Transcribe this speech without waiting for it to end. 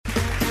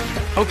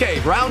Okay,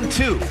 round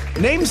two.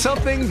 Name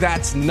something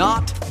that's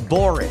not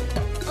boring.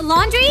 A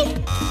laundry?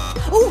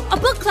 Ooh, a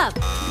book club.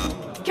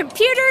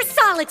 Computer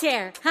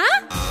solitaire,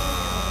 huh?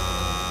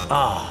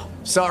 Ah,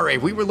 sorry,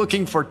 we were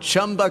looking for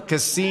Chumba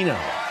Casino.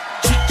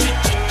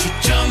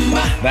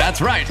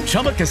 That's right,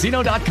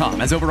 ChumbaCasino.com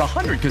has over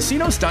 100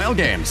 casino-style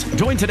games.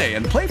 Join today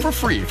and play for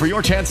free for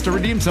your chance to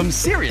redeem some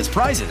serious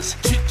prizes.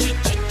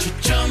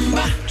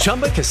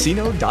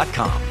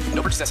 ChumbaCasino.com.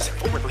 No purchase necessary.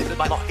 Void where prohibited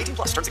by law. 18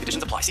 plus. Terms and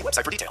conditions apply. See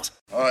website for details.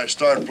 All right,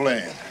 start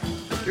playing.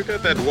 You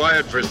got that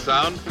wired for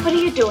sound? What are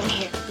you doing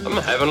here? I'm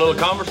having a little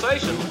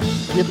conversation.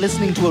 You're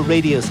listening to a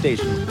radio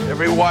station.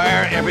 Every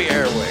wire, every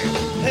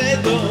airwave. Hey,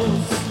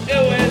 those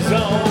airways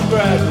on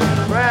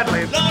Bradley.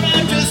 Bradley. Lord,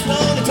 I just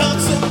want to talk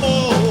some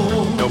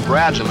more. No,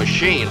 Brad's a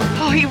machine.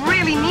 Oh, he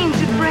really means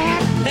it,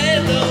 Brad.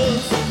 Hey,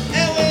 those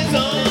airways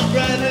on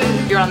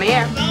Bradley. You're on the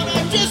air. Lord,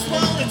 I just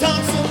want to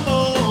talk some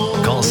more.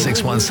 Call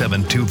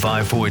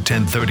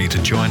 617-254-1030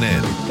 to join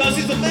in. 'Cause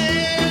he's the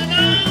man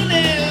on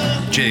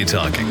air. Jay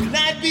Talking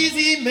Night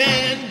busy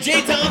man,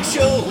 J-Talk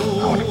Show.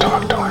 I want to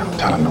talk to him,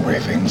 tell him the way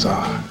things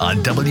are.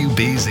 on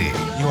WBZ.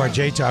 You are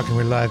Jay Talking.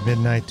 We're live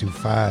midnight to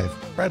 5.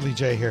 Bradley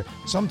J here.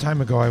 Some time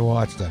ago, I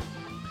watched a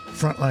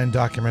Frontline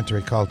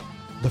documentary called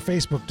The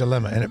Facebook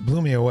Dilemma, and it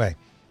blew me away.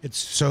 It's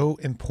so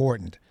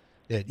important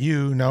that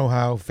you know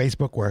how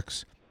Facebook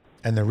works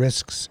and the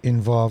risks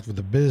involved with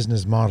the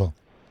business model.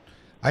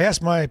 I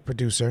asked my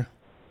producer,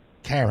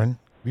 Karen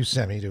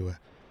Buscemi, to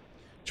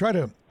try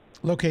to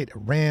locate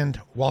Rand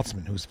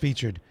Waltzman, who's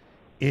featured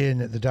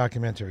in the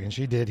documentary, and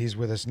she did. He's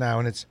with us now,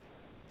 and it's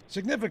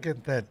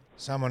significant that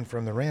someone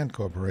from the Rand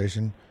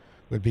Corporation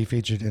would be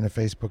featured in a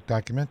Facebook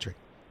documentary.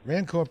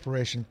 Rand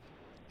Corporation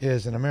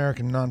is an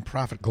American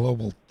nonprofit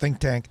global think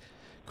tank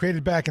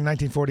created back in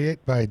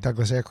 1948 by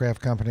Douglas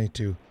Aircraft Company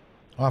to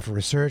offer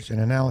research and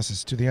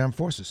analysis to the armed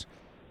forces.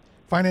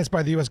 Financed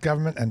by the U.S.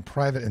 government and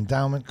private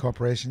endowment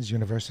corporations,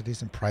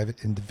 universities, and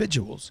private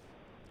individuals.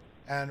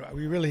 And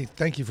we really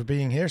thank you for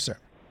being here, sir.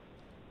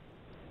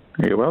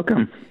 You're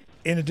welcome.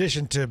 In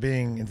addition to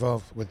being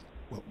involved with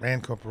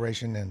Rand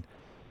Corporation and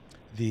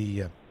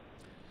the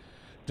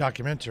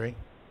documentary,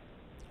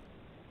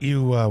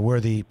 you were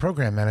the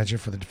program manager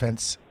for the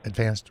Defense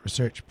Advanced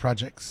Research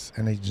Projects,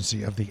 an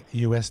agency of the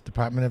U.S.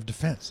 Department of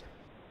Defense.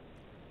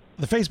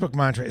 The Facebook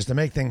mantra is to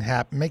make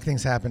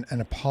things happen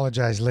and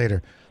apologize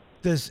later.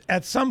 Does,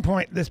 at some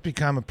point, this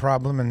become a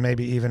problem and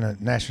maybe even a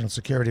national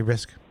security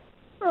risk?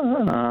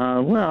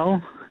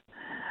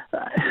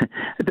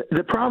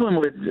 The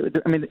problem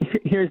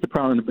here's the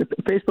problem.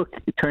 Facebook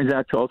turns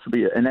out to also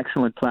be an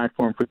excellent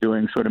platform for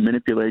doing sort of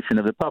manipulation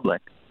of the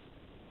public.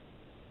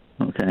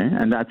 Okay,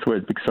 and that's where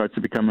it starts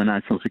to become a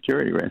national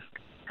security risk.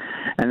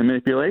 And the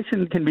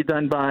manipulation can be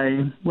done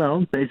by,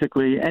 well,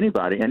 basically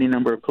anybody, any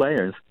number of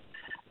players.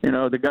 You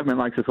know, the government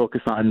likes to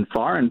focus on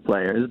foreign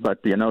players, but,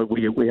 you know,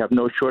 we have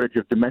no shortage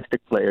of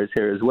domestic players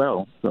here as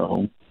well.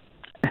 So,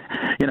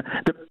 you know,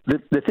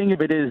 the thing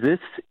of it is this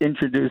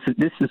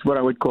is what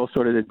I would call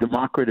sort of the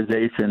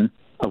democratization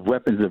of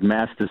weapons of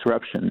mass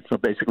disruption. So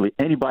basically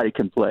anybody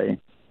can play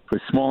for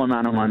a small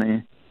amount of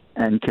money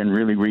and can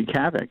really wreak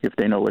havoc if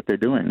they know what they're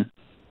doing.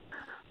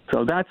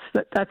 So that's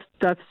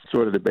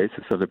sort of the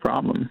basis of the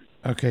problem.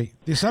 Okay.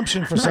 The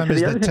assumption for some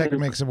is that tech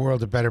makes the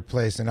world a better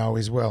place and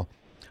always will.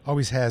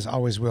 Always has,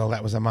 always will.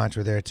 That was a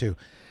mantra there, too.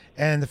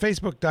 And the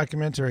Facebook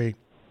documentary,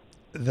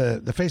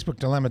 the Facebook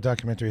Dilemma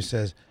documentary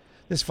says,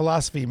 this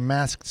philosophy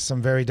masked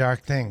some very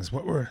dark things.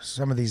 What were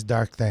some of these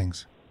dark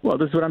things? Well,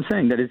 this is what I'm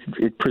saying, that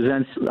it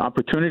presents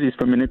opportunities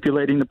for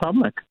manipulating the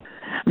public.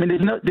 I mean,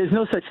 there's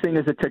no such thing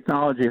as a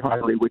technology,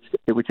 hardly, which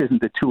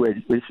isn't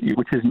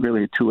which isn't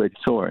really a two-edged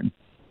sword.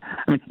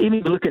 I mean, even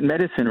if you look at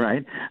medicine,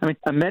 right? I mean,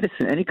 a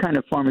medicine, any kind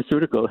of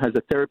pharmaceutical has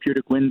a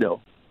therapeutic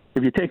window.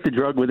 If you take the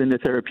drug within the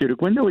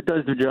therapeutic window, it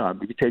does the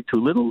job. If you take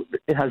too little,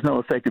 it has no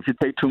effect. If you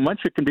take too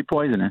much, it can be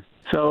poisonous.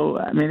 So,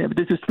 I mean,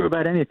 this is true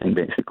about anything,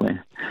 basically.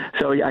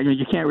 So, I mean,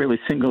 you can't really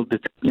single,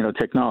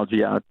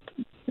 technology out,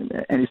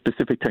 any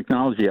specific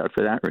technology out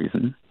for that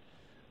reason.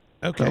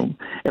 Okay. So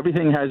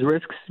everything has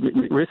risks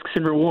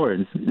and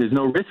rewards. There's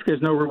no risk,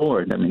 there's no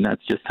reward. I mean,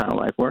 that's just how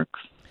life works.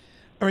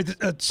 All right,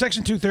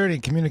 Section 230,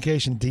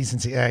 Communication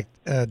Decency Act,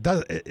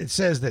 it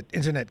says that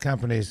Internet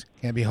companies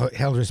can be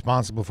held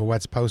responsible for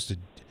what's posted.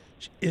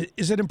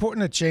 Is it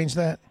important to change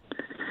that?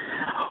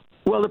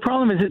 Well, the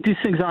problem is that these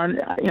things aren't,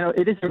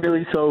 it isn't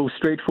really so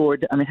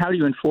straightforward. I mean, how do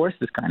you enforce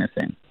this kind of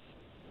thing?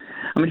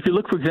 I mean, if you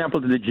look, for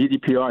example, to the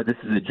GDPR, this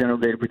is the General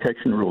Data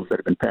Protection Rules that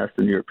have been passed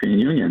in the European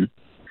Union.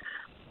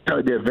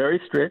 They're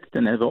very strict,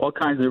 and there's all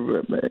kinds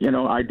of,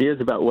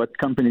 ideas about what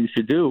companies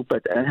should do,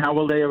 but how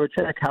will they ever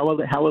check? How will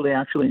they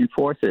actually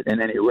enforce it in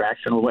any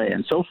rational way?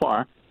 And so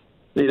far,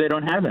 they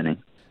don't have any.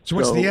 So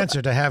what's the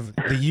answer? To have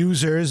the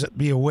users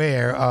be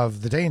aware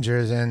of the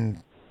dangers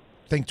and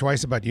think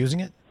twice about using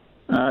it?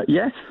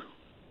 Yes,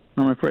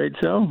 I'm afraid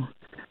so.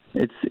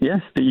 The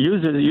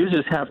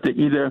users have to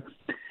either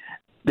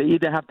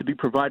have to be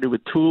provided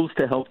with tools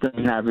to help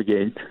them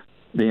navigate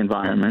the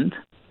environment,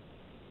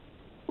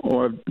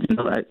 Or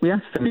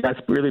yes, I mean, that's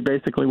really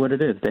basically what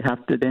it is. They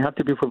have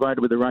to be provided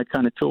with the right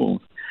kind of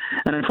tools,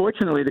 and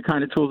unfortunately, the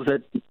kind of tools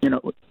that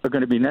are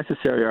going to be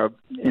necessary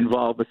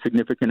involve a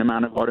significant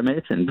amount of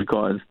automation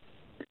because,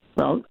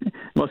 well,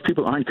 most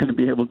people aren't going to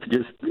be able to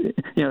just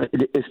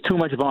it's too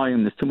much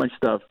volume, there's too much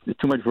stuff, there's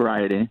too much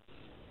variety,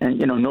 and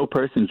no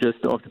person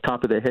just off the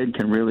top of their head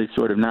can really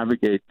sort of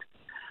navigate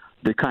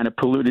the kind of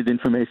polluted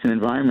information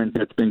environment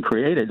that's been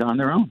created on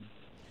their own.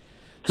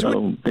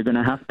 So they're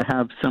going to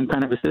have some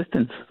kind of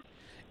assistance.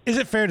 Is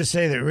it fair to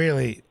say that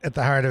really, at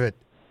the heart of it,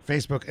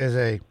 Facebook is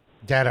a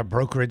data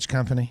brokerage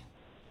company?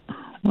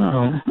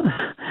 Well,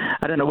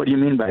 I don't know what you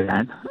mean by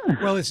that.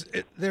 Well,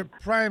 their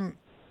prime.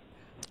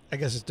 I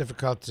guess it's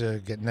difficult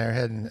to get in their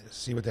head and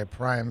see what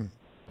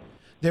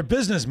their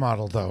business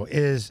model, though,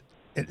 is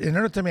in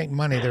order to make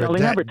money. They're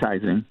selling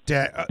advertising.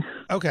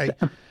 Okay.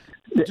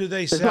 Do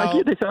they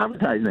sell? They sell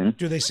advertising.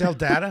 Do they sell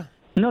data?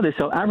 No, they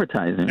sell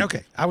advertising.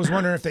 Okay. I was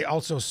wondering if they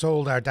also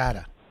sold our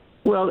data.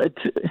 Well,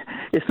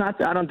 it's not.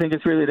 I don't think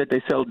it's really that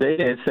they sell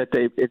data. It's that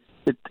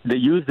they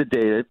use the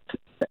data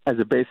as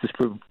a basis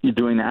for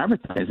doing the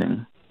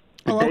advertising.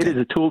 The data is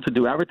a tool to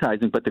do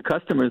advertising, but they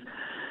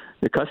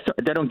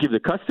don't give their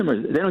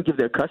customers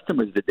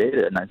the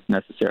data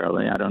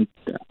necessarily. I don't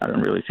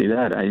really see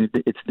that.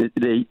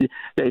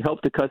 They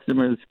help the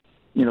customers,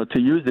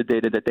 to use the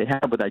data that they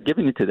have without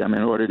giving it to them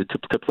in order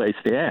to place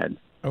the ad.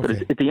 Okay.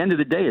 But at the end of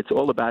the day, it's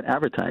all about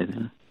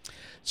advertising.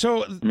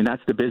 So, I mean,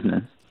 that's the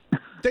business.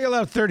 They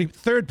allow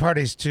third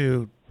parties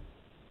to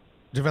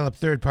develop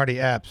third-party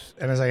apps,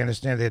 and as I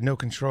understand, they had no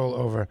control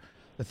over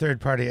the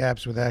third-party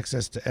apps with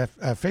access to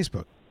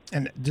Facebook.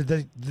 And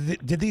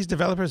did these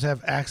developers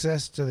have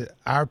access to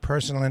our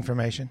personal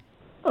information?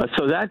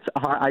 So that's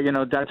hard.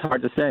 That's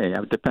hard to say.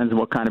 It depends on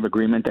what kind of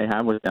agreement they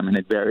have with them, and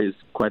it varies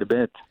quite a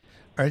bit.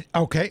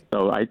 Okay.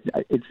 So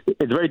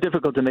it's very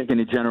difficult to make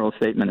any general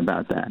statement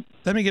about that.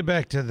 Let me get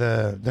back to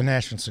the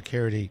national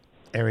security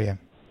area.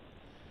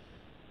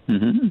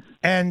 Mm-hmm.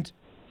 And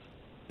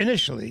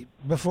initially,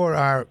 before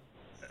our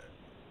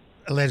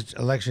alleged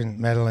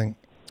election meddling,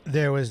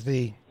 there was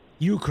the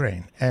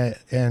Ukraine,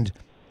 and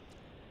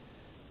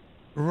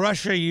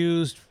Russia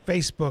used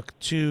Facebook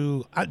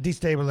to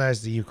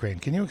destabilize the Ukraine.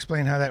 Can you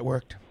explain how that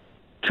worked?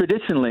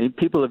 Traditionally,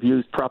 people have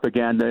used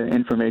propaganda,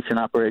 information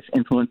operations,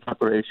 influence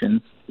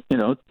operations,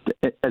 as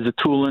a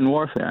tool in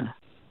warfare.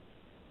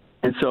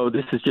 And so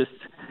this is just,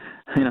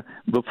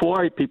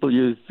 before people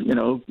used,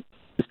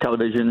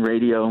 television,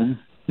 radio,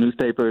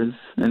 newspapers,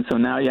 and so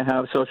now you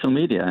have social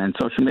media. And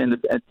social media,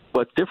 and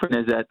what's different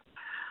is that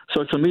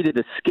social media,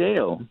 the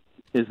scale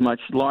is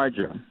much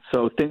larger.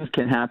 So things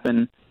can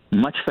happen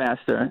much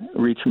faster,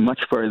 reach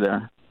much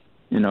further,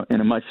 in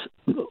a much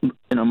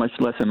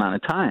less amount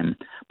of time.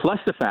 Plus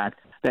the fact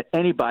that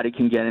anybody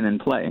can get in and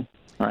play.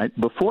 All right.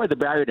 Before, the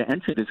barrier to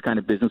entry to this kind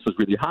of business was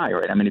really high.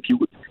 Right. I mean, if you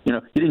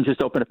didn't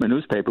just open up a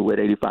newspaper with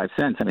 85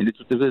 cents. I mean,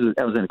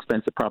 that was an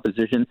expensive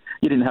proposition.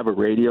 You didn't have a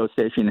radio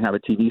station, you didn't have a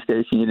TV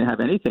station, you didn't have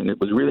anything. It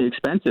was really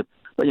expensive.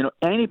 But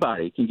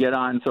anybody can get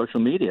on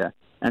social media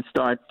and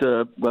start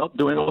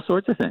doing all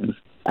sorts of things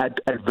at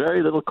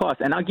very little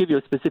cost. And I'll give you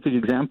a specific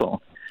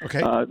example. Okay.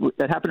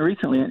 That happened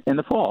recently in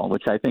the fall,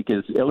 which I think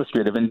is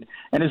illustrative and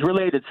is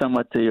related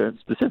somewhat to your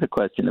specific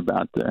question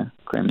about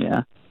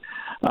Crimea.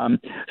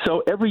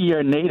 So every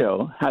year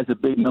NATO has a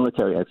big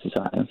military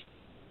exercise,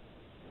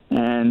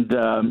 and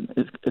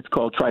it's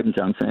called Trident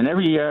Juncture. And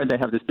every year they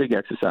have this big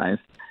exercise.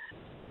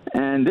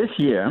 And this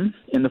year,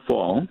 in the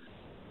fall,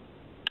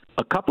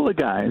 a couple of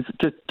guys,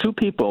 just two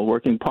people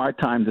working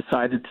part-time,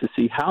 decided to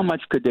see how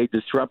much could they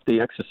disrupt the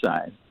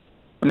exercise.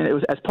 I mean, it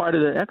was as part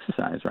of the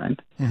exercise, right?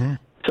 Mm-hmm.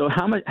 So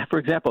how much, for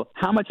example,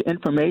 how much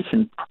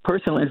information,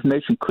 personal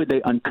information, could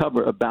they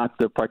uncover about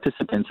the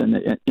participants and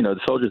the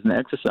soldiers in the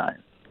exercise?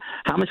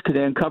 How much could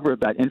they uncover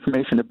about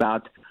information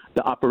about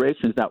the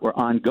operations that were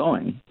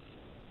ongoing?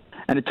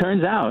 And it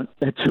turns out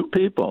that two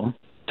people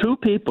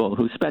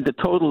who spent a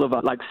total of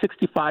like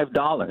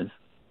 $65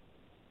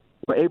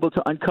 were able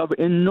to uncover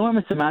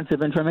enormous amounts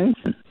of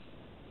information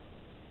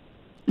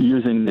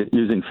using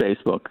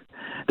Facebook.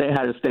 They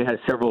had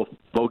several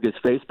bogus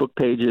Facebook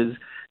pages.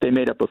 They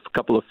made up a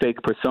couple of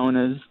fake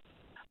personas.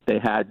 They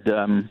had,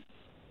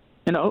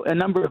 a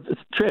number of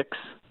tricks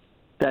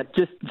that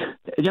just,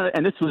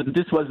 and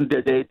this wasn't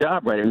their day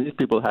job, right? I mean, these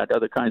people had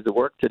other kinds of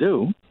work to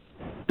do.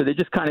 So they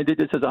just kind of did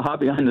this as a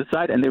hobby on the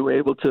side, and they were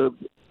able to,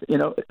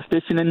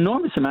 fish an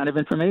enormous amount of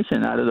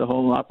information out of the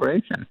whole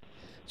operation.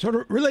 Sort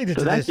of related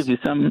to that this. Gives you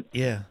some.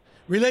 Yeah.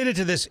 Related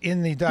to this,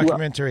 in the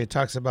documentary, it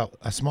talks about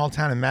a small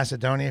town in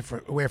Macedonia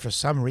where for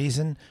some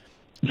reason,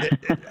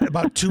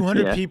 about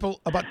 200 people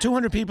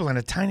in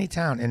a tiny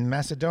town in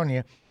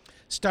Macedonia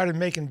started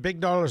making big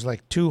dollars,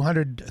 like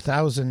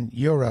 200,000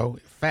 euro,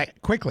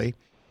 quickly,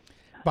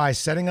 by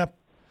setting up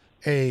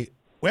a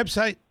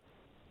website,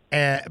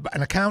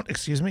 an account,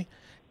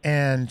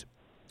 and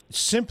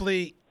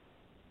simply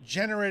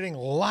generating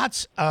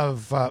lots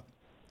of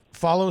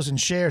follows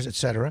and shares,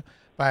 etc.,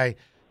 by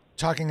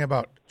talking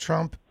about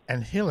Trump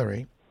and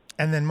Hillary,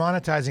 and then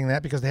monetizing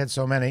that because they had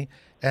so many,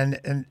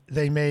 and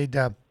they made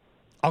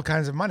all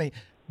kinds of money.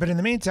 But in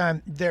the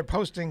meantime, they're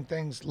posting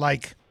things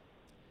like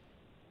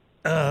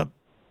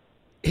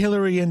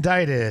Hillary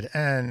indicted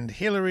and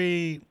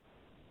Hillary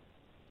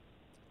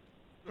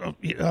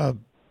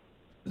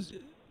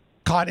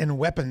caught in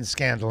weapons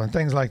scandal and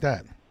things like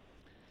that.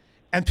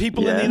 And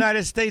people in the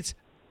United States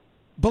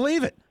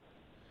believe it.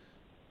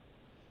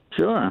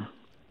 Sure.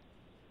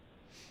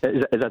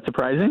 Is that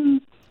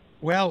surprising?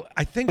 Well,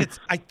 I think that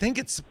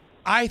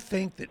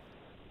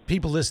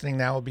people listening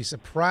now will be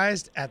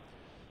surprised at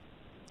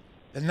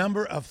the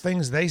number of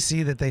things they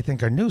see that they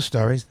think are news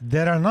stories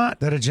that are not,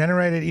 that are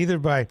generated either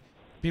by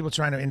people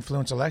trying to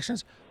influence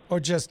elections or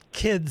just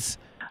kids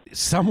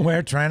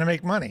somewhere trying to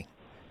make money.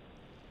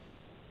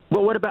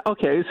 Well, what about,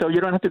 okay, so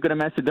you don't have to go to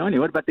Macedonia.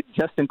 What about the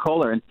Justin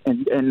Kohler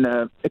in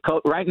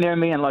right near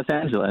me in Los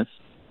Angeles?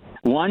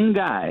 One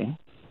guy,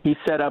 he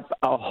set up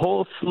a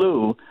whole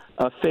slew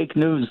of fake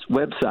news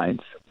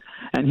websites,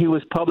 and he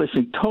was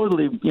publishing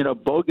totally,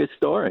 bogus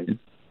stories.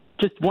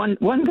 Just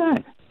one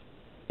guy.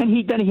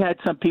 And then he had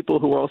some people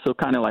who were also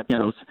kind of like,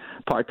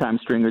 part-time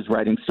stringers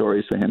writing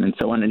stories for him and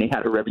so on, and he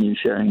had a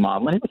revenue-sharing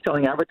model, and he was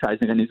selling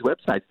advertising on these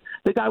websites.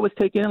 The guy was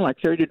taking in like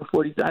 $30,000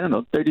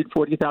 to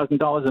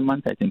 $40,000 a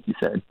month, I think he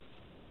said,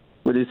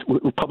 with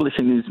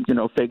publishing these,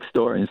 fake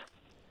stories.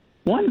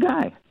 One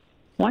guy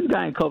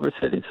in Culver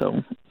City.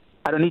 So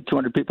I don't need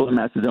 200 people in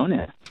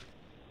Macedonia.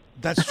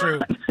 That's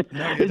true.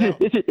 No,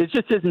 it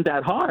just isn't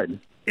that hard.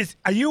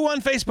 Are you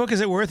on Facebook?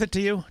 Is it worth it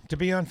to you to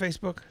be on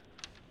Facebook?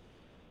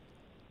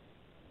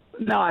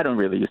 No, I don't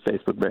really use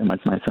Facebook very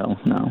much myself,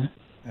 no.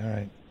 All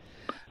right.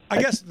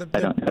 I guess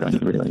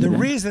the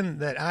reason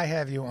that I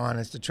have you on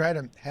is to try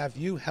to have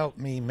you help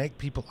me make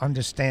people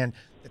understand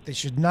that they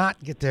should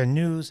not get their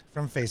news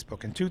from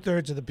Facebook. And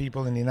 2/3 of the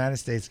people in the United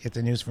States get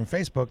their news from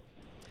Facebook.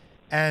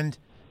 And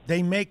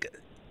they make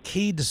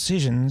key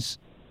decisions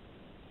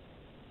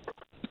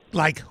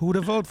like who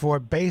to vote for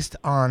based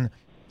on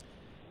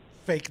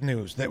fake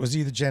news that was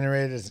either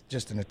generated as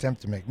just an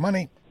attempt to make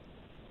money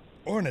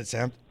or an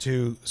attempt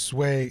to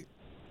sway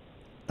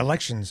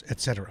elections,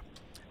 etc.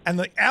 And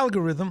the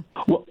algorithm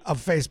of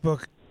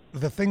Facebook,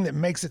 the thing that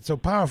makes it so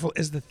powerful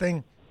is the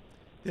thing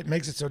that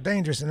makes it so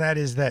dangerous, and that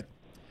is that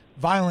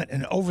violent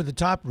and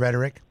over-the-top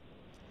rhetoric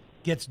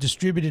gets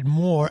distributed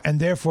more and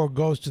therefore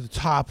goes to the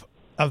top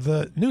of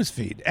the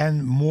newsfeed,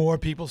 and more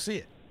people see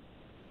it.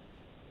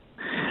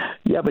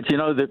 Yeah, but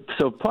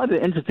so part of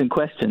the interesting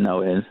question,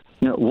 though, is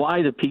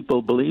why do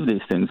people believe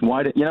these things?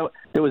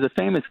 There was a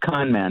famous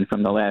con man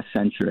from the last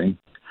century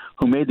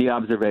who made the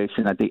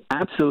observation that the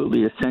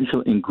absolutely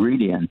essential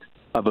ingredient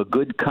of a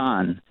good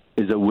con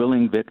is a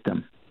willing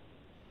victim.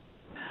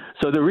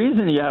 So the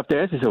reason you have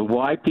to ask yourself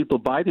why people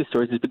buy these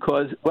stories is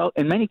because, well,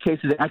 in many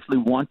cases they actually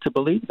want to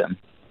believe them.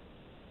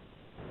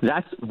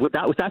 That's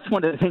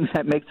one of the things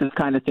that makes this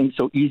kind of thing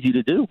so easy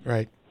to do.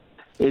 Right.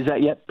 Is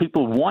that yet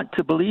people want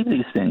to believe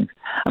these things.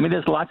 I mean,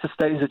 there's lots of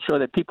studies that show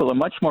that people are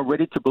much more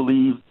ready to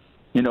believe,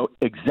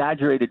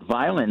 exaggerated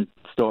violent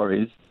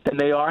stories than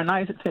they are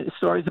nice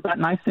stories about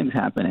nice things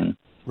happening.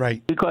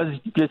 Right. Because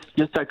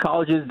your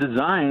psychology is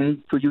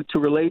designed for you to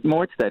relate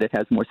more to that. It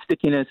has more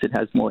stickiness. It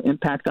has more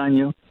impact on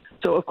you.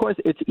 So, of course,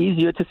 it's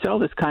easier to sell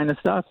this kind of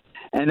stuff.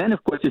 And then,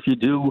 of course, if you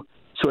do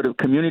sort of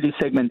community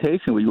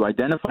segmentation where you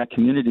identify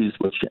communities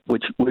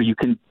where you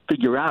can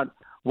figure out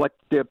what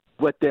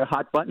their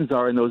hot buttons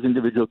are in those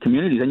individual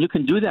communities. And you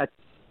can do that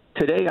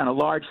today on a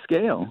large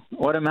scale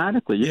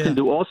automatically. You can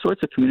do all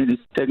sorts of community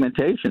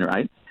segmentation,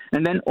 right?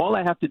 And then all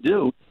I have to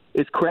do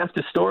is craft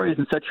the stories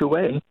in such a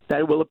way that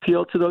it will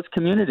appeal to those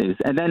communities.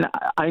 And then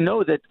I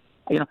know that,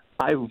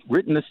 I've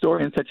written the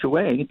story in such a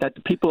way that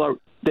the people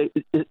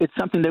it's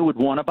something they would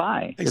want to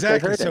buy.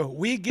 Exactly. So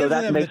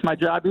that makes my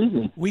job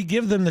easy. We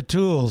give them the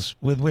tools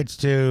with which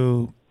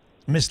to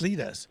mislead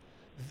us.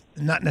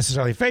 Not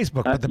necessarily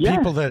Facebook, but the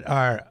people that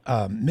are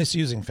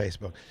misusing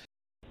Facebook.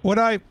 What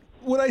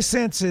I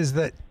sense is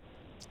that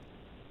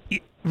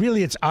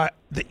really it's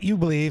that you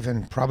believe,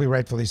 and probably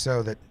rightfully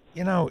so, that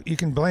you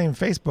can blame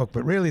Facebook,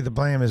 but really the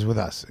blame is with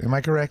us. Am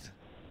I correct?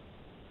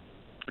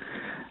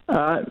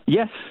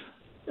 Yes.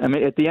 I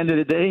mean, at the end of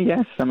the day,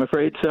 yes, I'm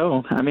afraid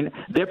so. I mean,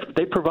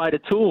 they provide a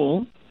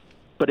tool,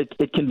 but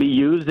it can be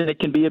used and it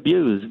can be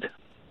abused.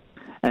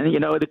 And,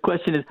 the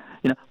question is,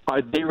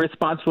 are they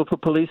responsible for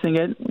policing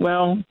it?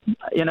 Well,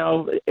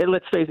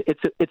 let's face it,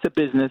 it's a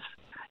business.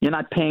 You're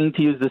not paying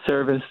to use the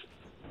service,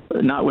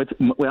 not with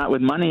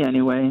money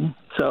anyway.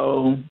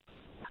 So,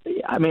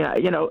 I mean,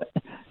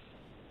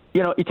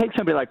 you take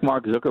somebody like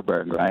Mark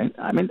Zuckerberg, right?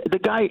 I mean, the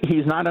guy,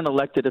 he's not an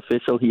elected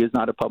official. He is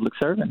not a public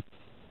servant.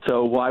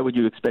 So why would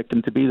you expect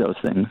him to be those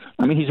things?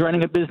 I mean, he's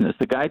running a business.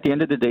 The guy at the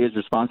end of the day is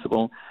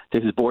responsible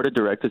to his board of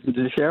directors and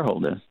to the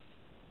shareholders.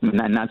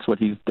 And that's what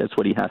he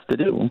has to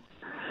do.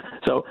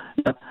 So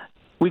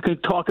we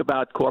could talk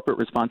about corporate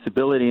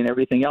responsibility and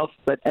everything else,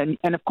 but and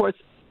of course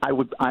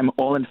I'm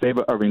all in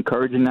favor of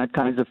encouraging that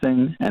kinds of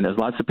thing. And there's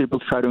lots of people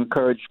who try to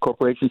encourage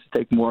corporations to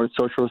take more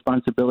social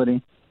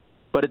responsibility.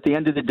 But at the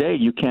end of the day,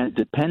 you can't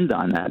depend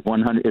on that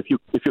 100.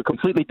 If you're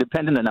completely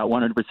dependent on that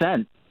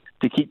 100%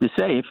 to keep you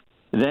safe,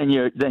 then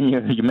you're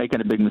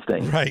making a big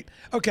mistake. Right.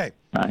 Okay.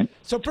 Right.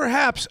 So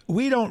perhaps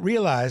we don't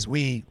realize,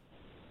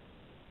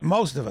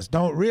 most of us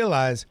don't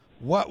realize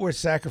what we're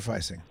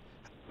sacrificing.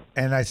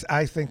 And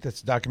I think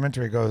this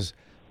documentary goes,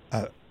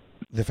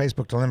 the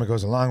Facebook Dilemma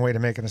goes a long way to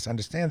making us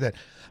understand that.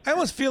 I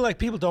almost feel like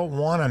people don't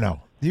want to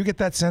know. Do you get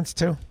that sense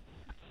too?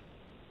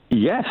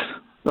 Yes,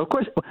 of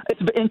course.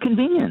 It's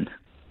inconvenient.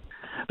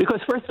 Because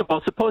first of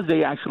all, suppose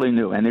they actually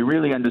knew and they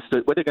really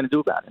understood what they're going to do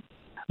about it.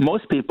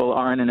 Most people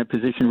aren't in a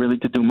position really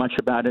to do much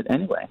about it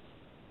anyway.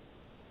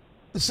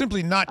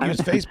 Simply not use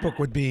Facebook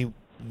would be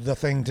the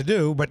thing to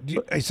do, but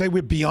I say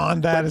we're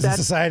beyond that as a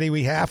society.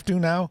 We have to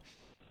now.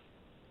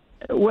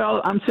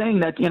 Well, I'm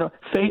saying that,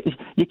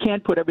 you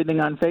can't put everything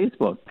on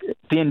Facebook.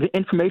 The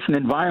information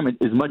environment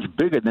is much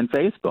bigger than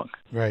Facebook.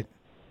 Right.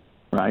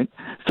 Right?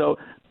 So,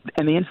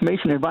 and the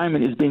information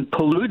environment is being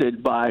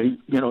polluted by,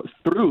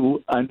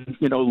 through,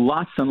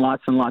 lots and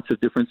lots and lots of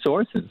different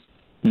sources,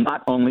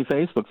 not only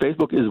Facebook.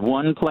 Facebook is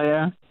one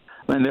player,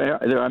 and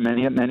there are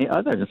many, many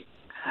others.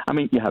 I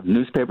mean, you have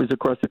newspapers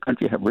across the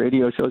country, you have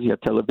radio shows, you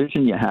have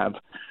television, you have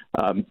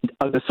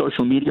other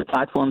social media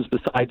platforms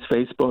besides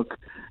Facebook.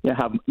 You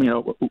have,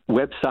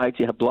 websites,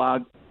 you have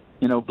blog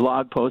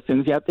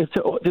postings.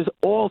 There's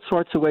all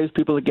sorts of ways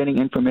people are getting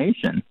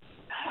information.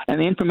 And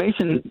the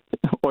information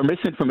or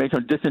misinformation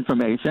or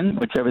disinformation,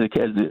 whichever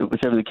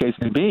the case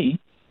may be,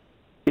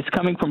 is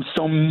coming from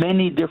so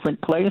many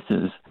different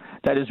places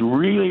that is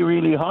really,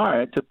 really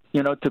hard to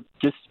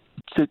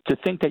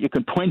think that you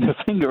can point a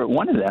finger at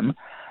one of them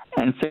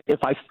and say, if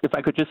I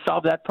could just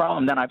solve that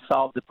problem, then I've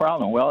solved the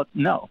problem. Well,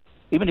 no.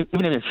 Even if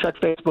it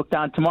shut Facebook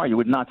down tomorrow, you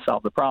would not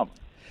solve the problem.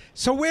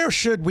 So where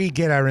should we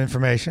get our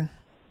information?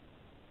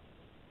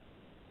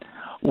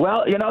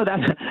 Well,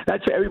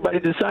 that's for everybody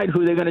to decide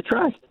who they're going to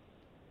trust.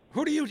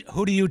 Who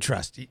do you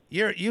trust?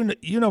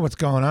 You know what's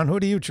going on. Who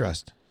do you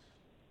trust?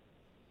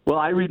 Well,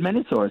 I read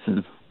many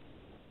sources.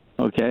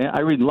 Okay, I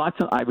read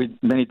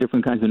many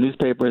different kinds of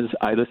newspapers.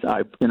 I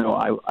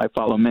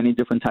follow many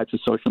different types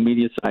of social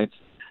media sites.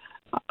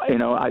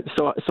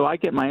 So I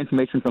get my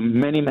information from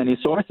many, many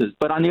sources.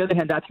 But on the other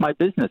hand, that's my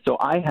business. So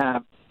I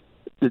have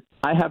the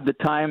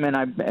time and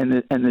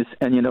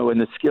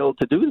the skill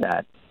to do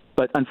that.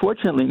 But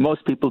unfortunately,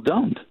 most people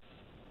don't.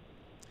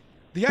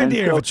 The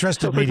idea of a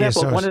trusted media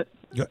source.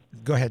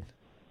 Go ahead.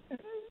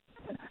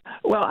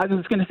 Well, I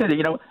was going to say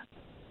that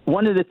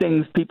one of the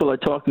things people are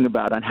talking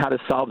about on how to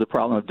solve the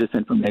problem of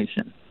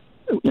disinformation.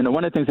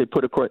 One of the things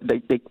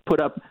they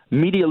put up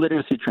media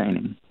literacy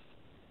training.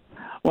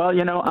 Well,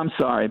 I'm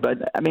sorry, but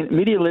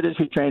media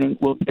literacy training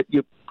will get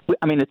you.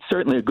 It's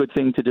certainly a good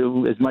thing to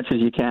do as much as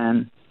you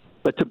can,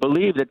 but to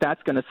believe that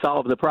that's going to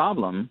solve the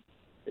problem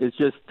is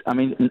just,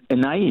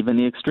 naive in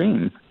the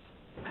extreme.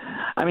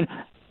 How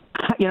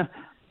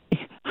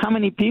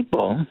many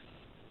people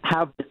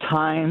have the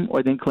time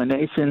or the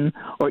inclination,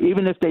 or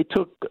even if they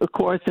took a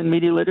course in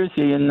media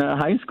literacy in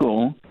high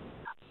school,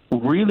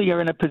 really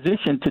are in a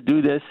position to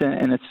do this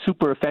in a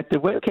super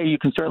effective way? Okay, you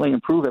can certainly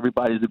improve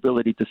everybody's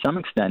ability to some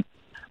extent.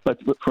 But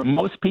for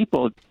most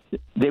people,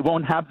 they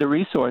won't have the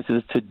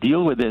resources to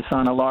deal with this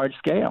on a large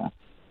scale.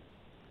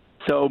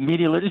 So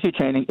media literacy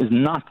training is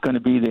not going to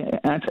be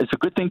the answer. It's a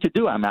good thing to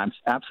do. I'm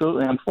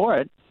for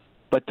it.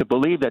 But to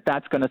believe that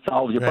that's going to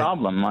solve your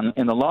problem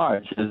in the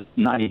large is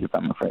naive,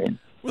 I'm afraid.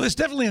 Well, there's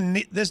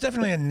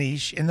definitely a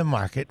niche in the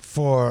market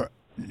for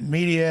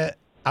media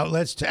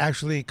outlets to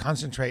actually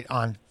concentrate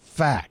on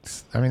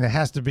facts. There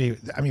has to be.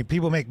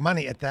 People make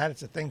money at that.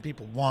 It's a thing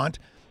people want.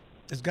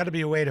 There's got to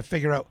be a way to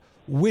figure out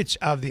which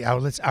of the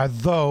outlets are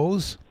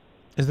those.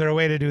 Is there a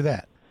way to do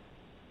that?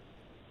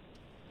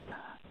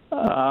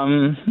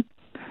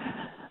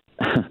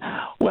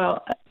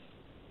 Well,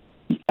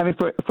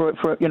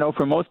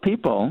 for most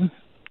people,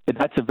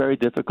 that's a very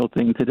difficult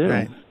thing to do.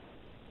 Right.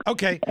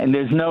 Okay. And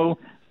there's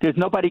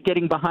nobody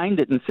getting behind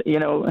it, and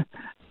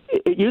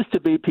it used to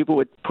be people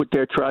would put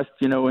their trust,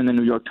 in the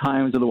New York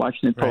Times or the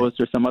Washington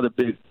Post or some other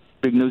big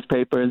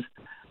newspapers.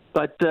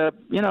 But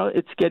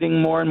it's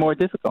getting more and more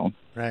difficult.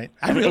 Right.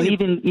 And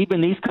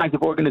even these kinds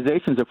of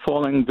organizations are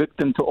falling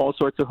victim to all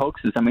sorts of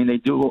hoaxes. They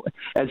do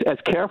as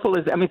careful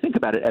as think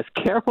about it. As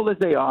careful as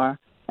they are,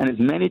 and as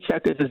many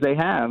checkers as they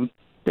have,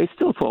 they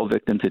still fall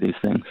victim to these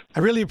things. I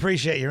really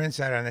appreciate your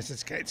insight on this.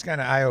 It's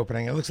kind of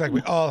eye-opening. It looks like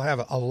we all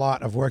have a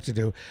lot of work to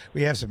do.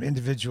 We have some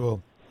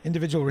individual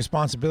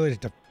responsibility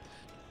to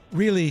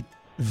really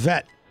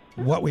vet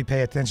what we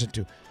pay attention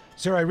to.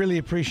 Sir, I really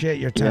appreciate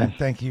your time. Yes.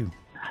 Thank you.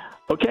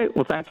 Okay,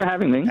 well, thanks for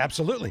having me.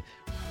 Absolutely.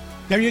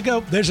 There you go.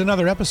 There's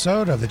another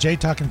episode of the Jay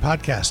Talkin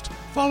Podcast.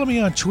 Follow me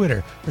on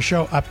Twitter for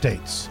show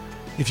updates.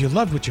 If you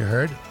loved what you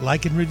heard,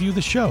 like and review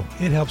the show.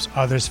 It helps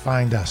others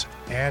find us.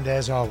 And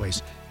as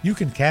always, you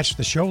can catch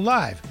the show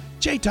live,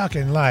 Jay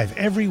Talkin Live,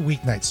 every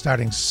weeknight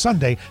starting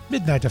Sunday,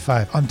 midnight to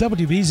 5 on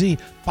WBZ,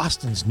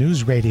 Boston's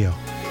News Radio.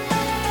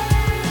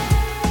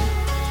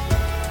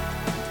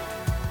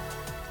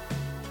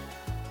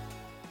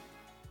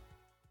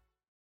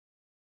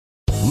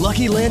 Lucky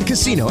Lucky Land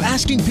Casino,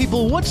 asking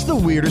people, what's the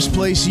weirdest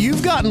place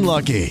you've gotten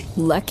lucky?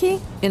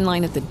 Lucky? In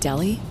line at the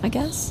deli, I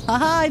guess?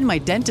 Aha, in my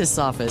dentist's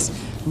office.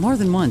 More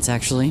than once,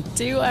 actually.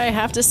 Do I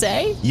have to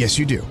say? Yes,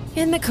 you do.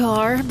 In the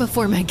car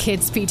before my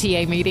kids'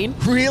 PTA meeting.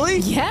 Really?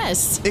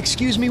 Yes.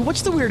 Excuse me,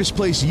 what's the weirdest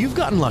place you've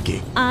gotten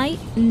lucky? I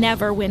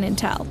never win and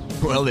tell.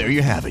 Well, there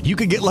you have it. You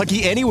can get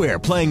lucky anywhere,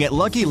 playing at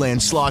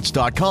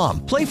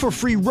LuckyLandSlots.com. Play for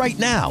free right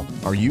now.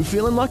 Are you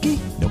feeling lucky?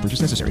 No purchase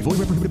necessary. Void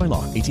where prohibited by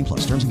law. 18+.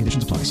 Terms and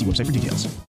conditions apply. See website for details.